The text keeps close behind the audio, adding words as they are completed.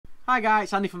Hi guys,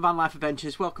 it's Andy from Vanlife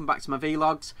Adventures. Welcome back to my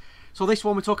vlogs. So this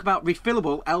one we talk about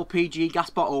refillable LPG gas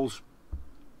bottles.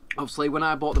 Obviously when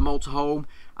I bought the motorhome,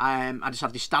 I just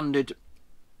had the standard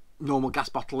normal gas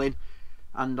bottle in,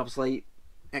 and obviously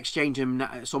exchanging them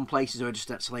at some places are just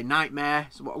actually a nightmare.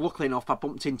 So luckily enough I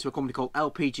bumped into a company called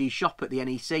LPG Shop at the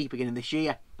NEC beginning this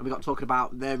year, and we got talking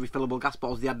about their refillable gas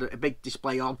bottles. They had a big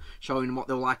display on showing what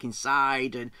they were like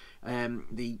inside and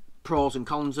the pros and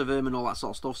cons of them and all that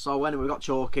sort of stuff. So anyway, we got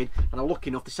talking, and I'm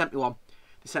lucky enough they sent me one.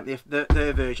 They sent me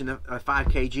their version, a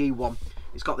 5kg one.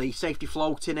 It's got the safety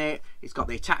float in it, it's got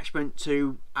the attachment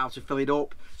to how to fill it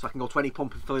up, so I can go 20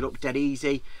 pump and fill it up dead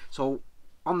easy. So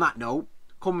on that note,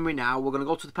 come with me now, we're going to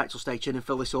go to the petrol station and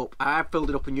fill this up. I have filled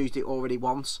it up and used it already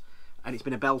once, and it's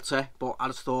been a belter, but I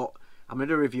just thought I'm going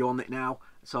to do a review on it now,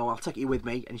 so I'll take you with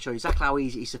me and show you exactly how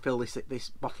easy it is to fill this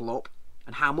bottle up,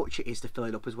 and how much it is to fill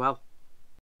it up as well.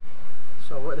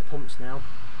 So we're at the pumps now.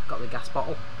 Got the gas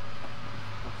bottle.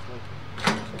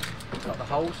 Got the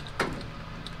hose.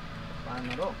 Line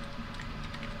that up.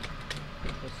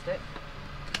 Twist it.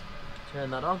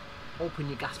 Turn that on. Open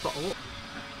your gas bottle up.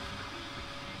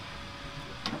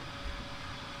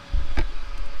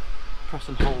 Press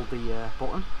and hold the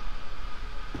button.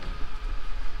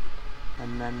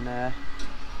 And then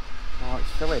oh,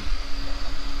 it's filling.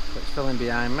 So it's filling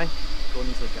behind me. Going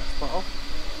into the gas bottle.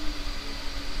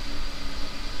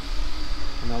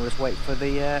 And I'll just wait for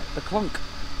the clunk.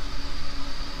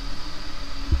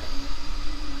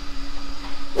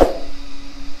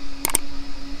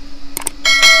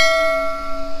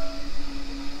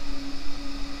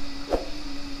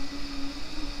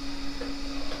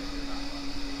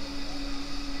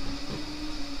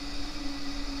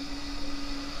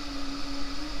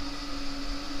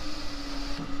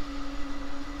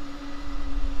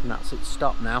 And that's it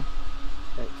stopped now.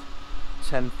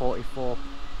 It's 1044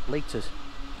 litres.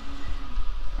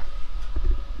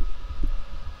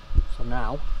 So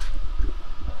now,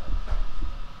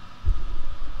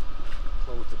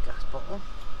 close the gas bottle.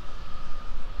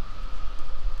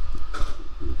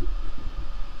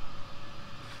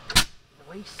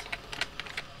 Release.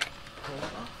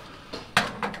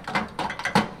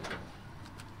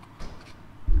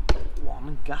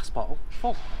 One gas bottle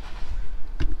full.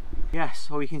 Yes,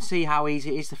 so you can see how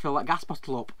easy it is to fill that gas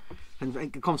bottle up.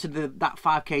 And consider that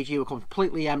 5kg were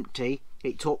completely empty.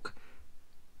 It took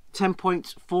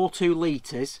 10.42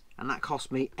 litres, and that cost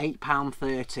me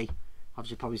 £8.30.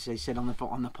 Obviously, probably said on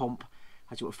the pump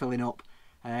as it were filling up.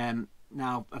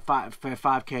 Now for a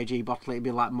 5kg bottle, it'd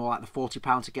be like more like the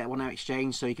 £40 to get one out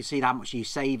exchange. So you can see how much you're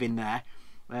saving there.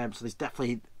 So there's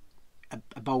definitely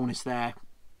a bonus there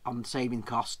on saving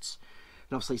costs.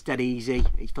 And obviously it's dead easy.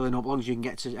 It's filling up as long as you can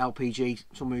get to LPG.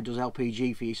 Someone who does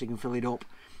LPG for you, so you can fill it up.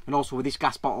 And also with this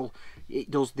gas bottle, it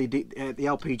does the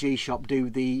LPG shop do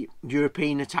the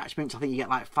European attachments. I think you get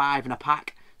like 5 in a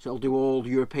pack, so it'll do all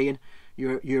European,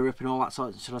 Europe and all that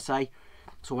sort of, should I say.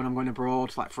 So when I'm going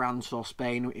abroad, like France or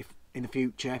Spain, if in the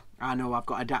future, I know I've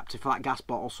got an adapter for that gas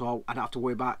bottle, so I don't have to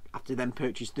worry about have to then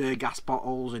purchase their gas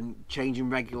bottles and changing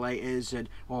regulators and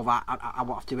all that. I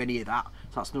won't have to do any of that.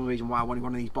 So that's another reason why I wanted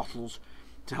one of these bottles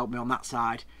to help me on that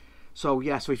side. So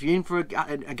yeah, so if you're in for a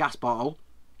gas bottle,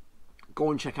 go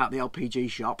and check out the LPG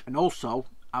shop. And also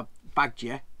I've bagged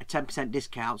you a 10%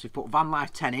 discount. So if you put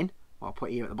Vanlife 10 in, well, I'll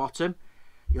put here at the bottom,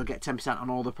 you'll get 10% on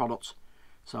all the products.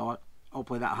 So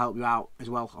hopefully that'll help you out as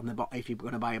well on the if you're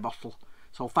going to buy a bottle.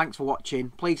 So thanks for watching.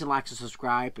 Please like and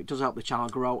subscribe, it does help the channel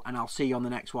grow, and I'll see you on the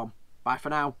next one. Bye for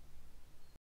now.